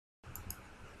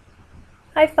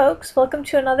Hi folks, welcome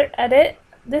to another edit.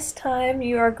 This time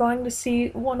you are going to see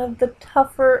one of the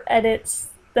tougher edits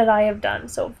that I have done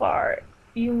so far.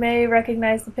 You may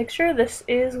recognize the picture. This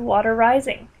is water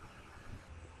rising.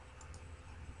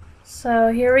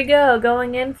 So here we go,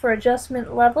 going in for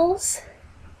adjustment levels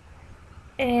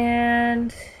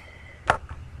and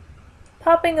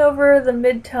popping over the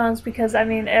midtones because,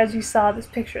 as you saw, this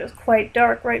picture is quite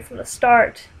dark right from the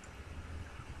start.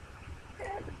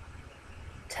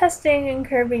 Testing and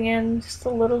curving in just a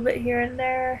little bit here and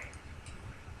there,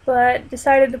 but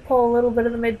decided to pull a little bit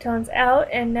of the midtones out,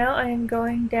 and now I am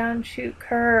going down to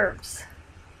curves.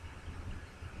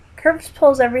 Curves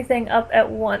pulls everything up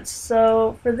at once,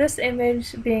 so for this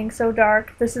image being so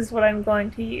dark, this is what I'm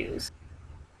going to use.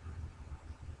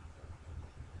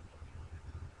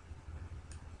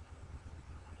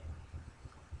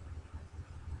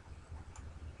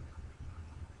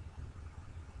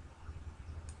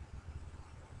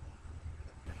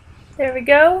 There we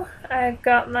go. I've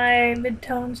got my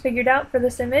midtones figured out for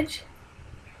this image.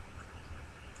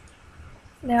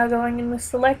 Now going in with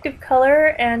selective color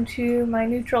and to my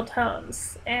neutral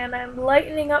tones. And I'm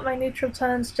lightening up my neutral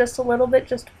tones just a little bit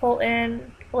just to pull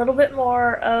in a little bit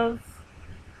more of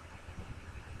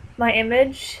my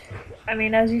image.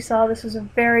 As you saw, this was a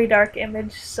very dark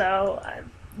image, so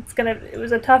it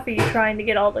was a toughie trying to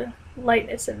get all the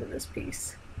lightness into this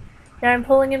piece. Now I'm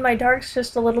pulling in my darks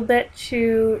just a little bit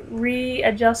to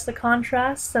readjust the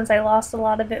contrast since I lost a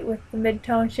lot of it with the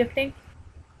mid-tone shifting.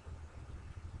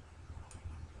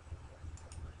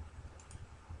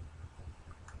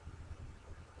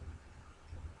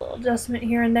 A little adjustment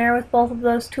here and there with both of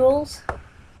those tools.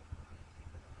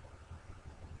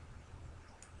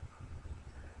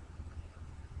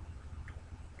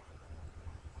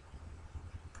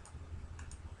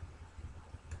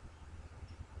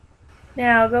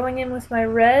 Now going in with my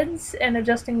reds and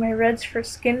adjusting my reds for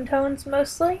skin tones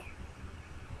mostly.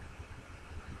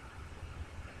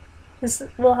 This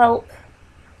will help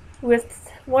with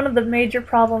one of the major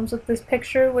problems with this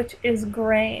picture, which is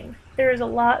grain. There is a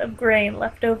lot of grain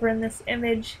left over in this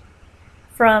image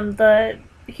from the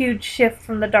huge shift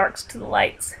from the darks to the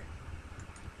lights.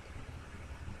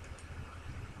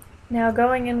 Now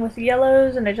going in with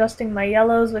yellows and adjusting my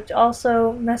yellows, which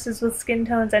also messes with skin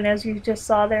tones, and as you just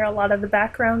saw there, a lot of the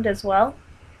background as well.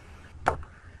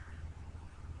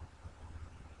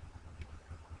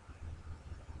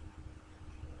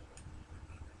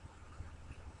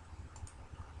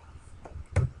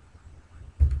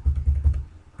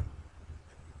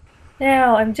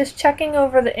 Now I'm just checking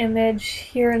over the image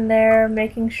here and there,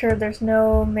 making sure there's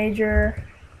no major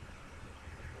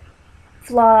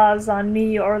flaws on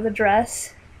me or the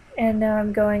dress. And now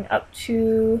I'm going up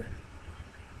to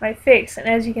my face, and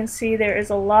as you can see, there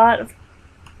is a lot of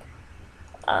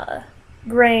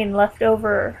grain left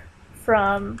over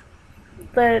from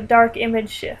the dark image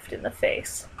shift in the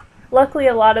face. Luckily,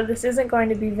 a lot of this isn't going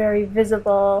to be very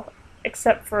visible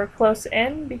except for close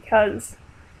in because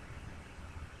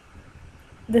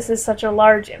this is such a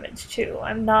large image too.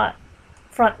 I'm not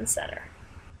front and center.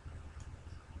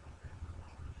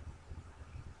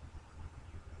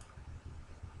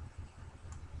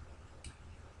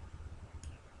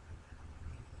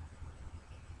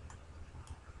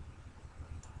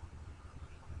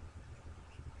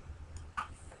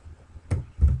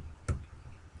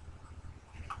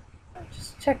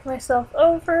 Just check myself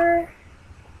over.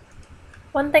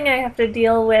 One thing I have to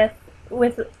deal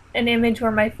with an image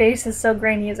where my face is so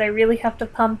grainy is I really have to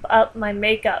pump up my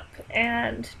makeup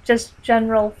and just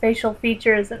general facial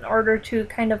features in order to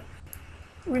kind of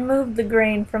remove the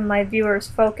grain from my viewer's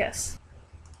focus.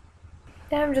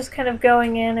 Now I'm just kind of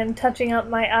going in and touching up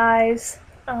my eyes,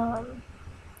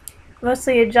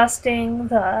 mostly adjusting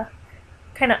the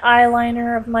kind of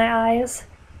eyeliner of my eyes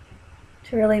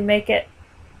to really make it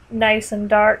nice and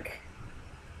dark.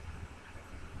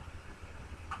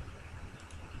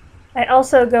 I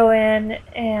also go in,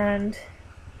 and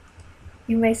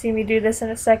you may see me do this in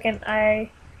a second, I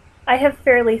have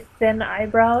fairly thin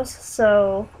eyebrows,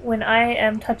 so when I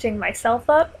am touching myself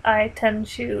up, I tend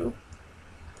to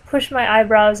push my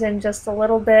eyebrows in just a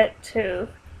little bit to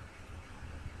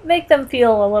make them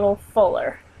feel a little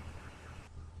fuller.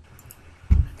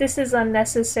 This is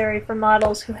unnecessary for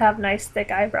models who have nice thick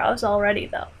eyebrows already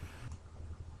though.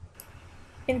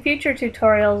 In future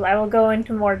tutorials, I will go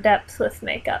into more depth with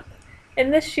makeup.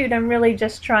 In this shoot, I'm really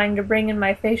just trying to bring in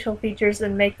my facial features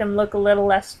and make them look a little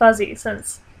less fuzzy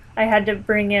since I had to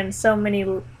bring in so many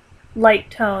light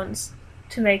tones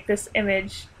to make this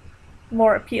image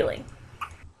more appealing.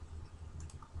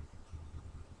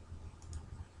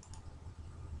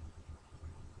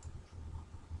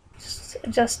 Just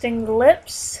adjusting the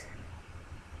lips,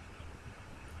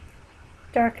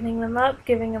 darkening them up,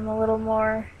 giving them a little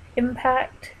more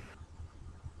impact.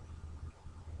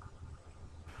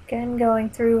 Again, going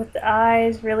through with the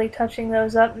eyes, really touching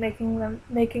those up,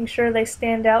 making sure they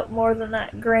stand out more than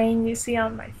that grain you see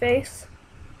on my face.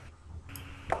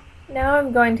 Now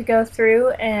I'm going to go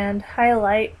through and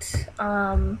highlight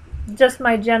just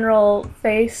my general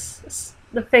face,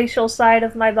 the facial side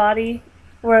of my body,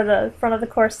 where the front of the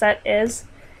corset is.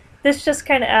 This just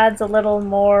kind of adds a little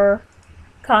more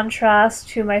contrast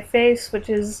to my face, which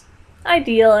is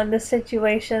ideal in this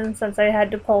situation since I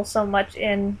had to pull so much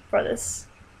in for this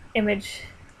image.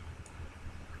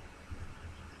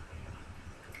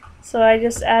 So I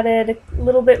just added a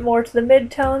little bit more to the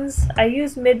midtones. I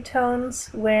use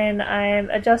midtones when I'm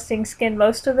adjusting skin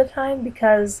most of the time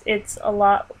because it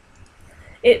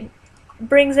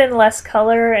brings in less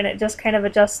color and it just kind of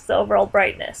adjusts the overall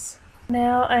brightness.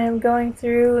 Now I am going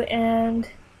through and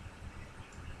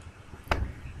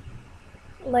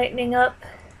lightening up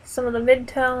some of the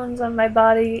midtones on my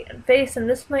body and face, and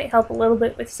this might help a little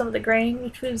bit with some of the grain,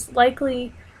 which was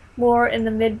likely more in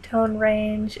the mid-tone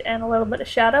range and a little bit of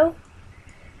shadow.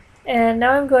 And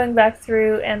now I'm going back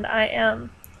through and I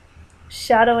am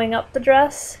shadowing up the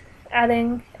dress,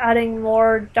 adding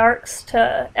more darks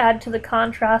to add to the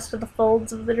contrast of the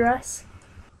folds of the dress.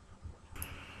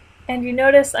 And you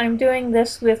notice I'm doing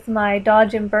this with my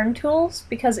dodge and burn tools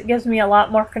because it gives me a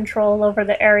lot more control over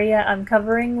the area I'm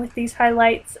covering with these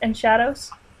highlights and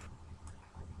shadows.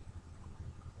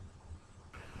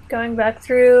 Going back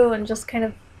through and just kind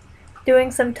of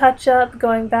doing some touch-up,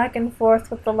 going back and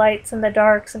forth with the lights and the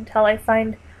darks until I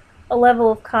find a level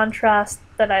of contrast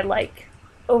that I like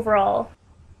overall.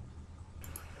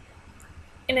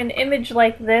 In an image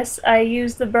like this, I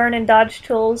use the burn and dodge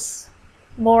tools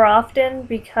more often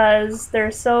because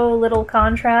there's so little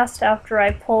contrast after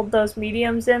I pulled those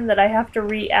mediums in that I have to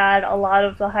re-add a lot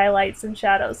of the highlights and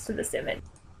shadows to this image.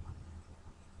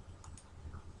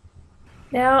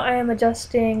 Now I am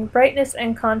adjusting brightness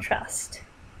and contrast.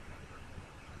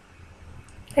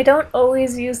 I don't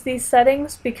always use these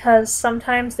settings because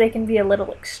sometimes they can be a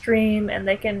little extreme and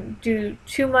they can do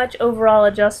too much overall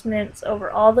adjustments over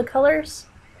all the colors.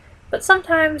 But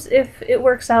sometimes if it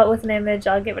works out with an image,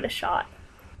 I'll give it a shot.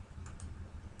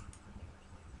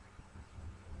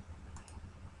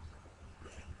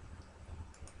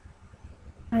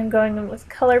 I'm going in with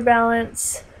color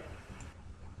balance.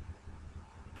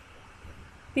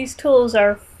 These tools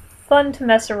are fun to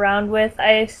mess around with.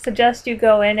 I suggest you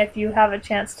go in if you have a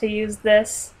chance to use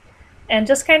this and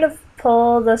just kind of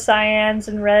pull the cyans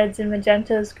and reds and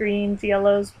magentas, greens,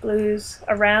 yellows, blues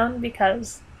around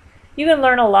because you can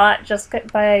learn a lot just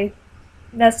by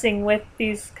messing with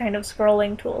these kind of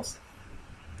scrolling tools.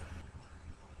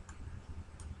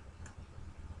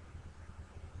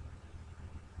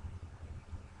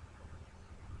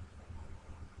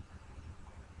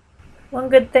 One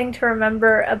good thing to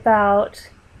remember about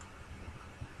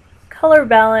color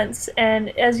balance, and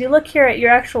as you look here at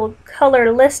your actual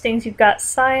color listings, you've got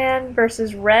cyan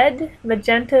versus red,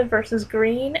 magenta versus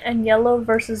green, and yellow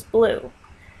versus blue.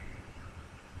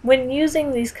 When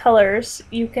using these colors,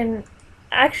 you can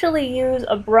actually use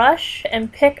a brush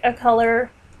and pick a color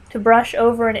to brush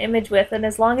over an image with, and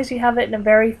as long as you have it in a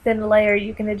very thin layer,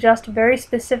 you can adjust very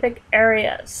specific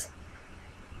areas.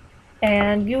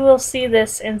 And you will see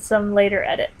this in some later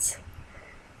edits.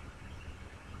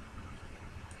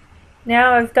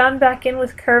 Now I've gone back in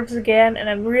with curves again and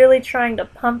I'm really trying to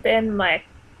pump in my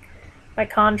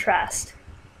contrast.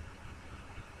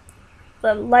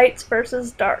 The lights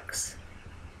versus darks.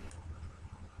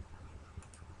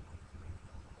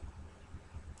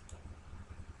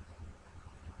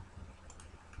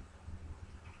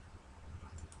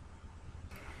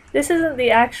 This isn't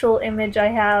the actual image I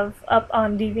have up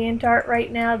on DeviantArt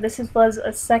right now. This was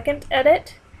a second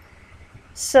edit.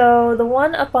 So the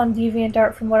one up on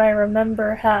DeviantArt, from what I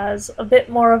remember, has a bit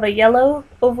more of a yellow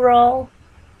overall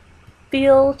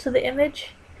feel to the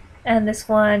image, and this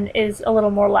one is a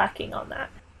little more lacking on that.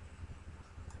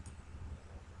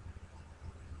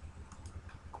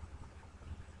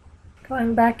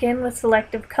 Going back in with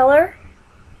selective color.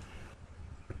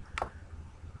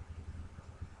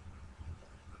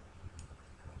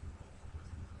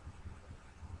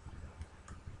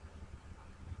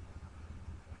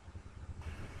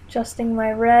 Adjusting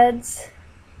my reds.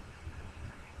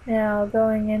 Now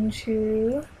going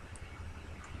into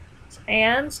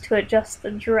cyans to adjust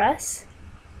the dress.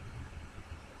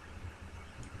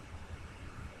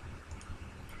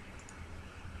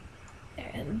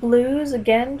 And blues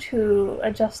again to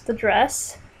adjust the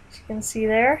dress, as you can see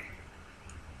there.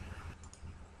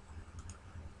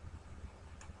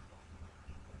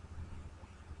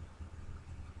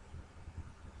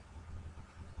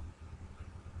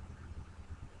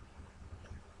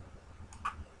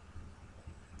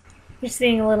 You're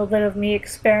seeing a little bit of me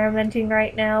experimenting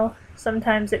right now.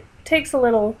 Sometimes it takes a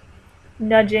little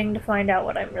nudging to find out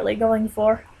what I'm really going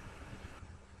for.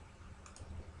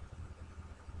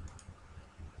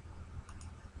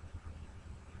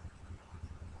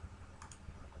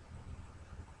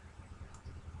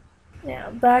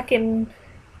 Now, back in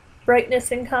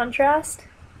brightness and contrast.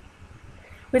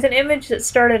 With an image that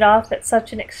started off at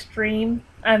such an extreme,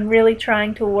 I'm really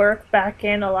trying to work back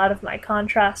in a lot of my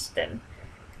contrast and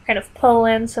kind of pull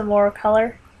in some more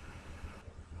color.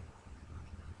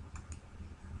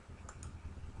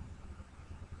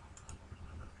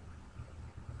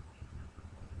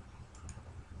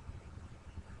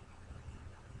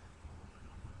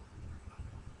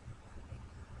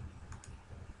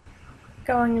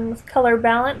 Going in with color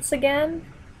balance again.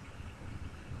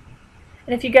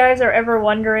 And if you guys are ever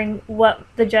wondering what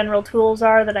the general tools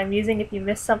are that I'm using if you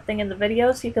missed something in the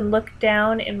videos, you can look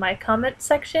down in my comment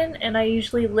section, and I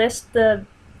usually list the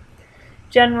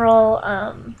general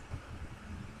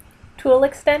tool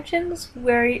extensions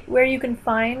where you can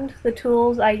find the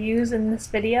tools I use in this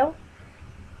video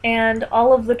and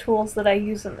all of the tools that I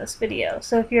use in this video.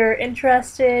 So if you're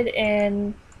interested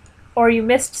in, or you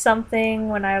missed something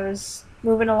when I was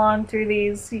moving along through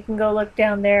these, you can go look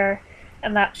down there,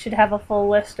 and that should have a full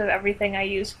list of everything I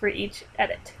use for each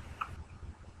edit.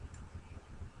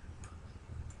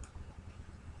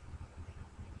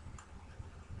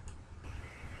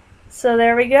 So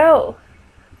there we go.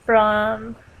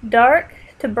 From dark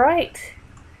to bright.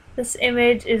 This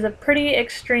image is a pretty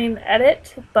extreme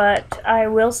edit, but I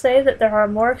will say that there are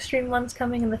more extreme ones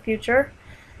coming in the future.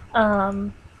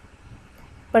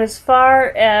 But as far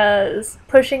as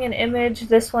pushing an image,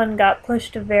 this one got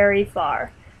pushed very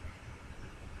far.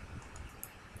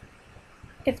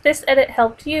 If this edit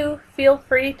helped you, feel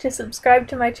free to subscribe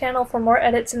to my channel for more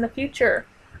edits in the future.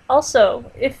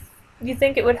 Also, if you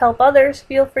think it would help others,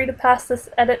 feel free to pass this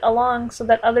edit along so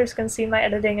that others can see my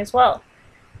editing as well.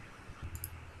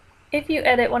 If you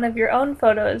edit one of your own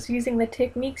photos using the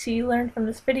techniques you learned from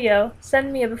this video,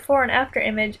 send me a before and after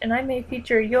image and I may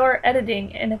feature your editing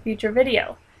in a future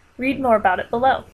video. Read more about it below.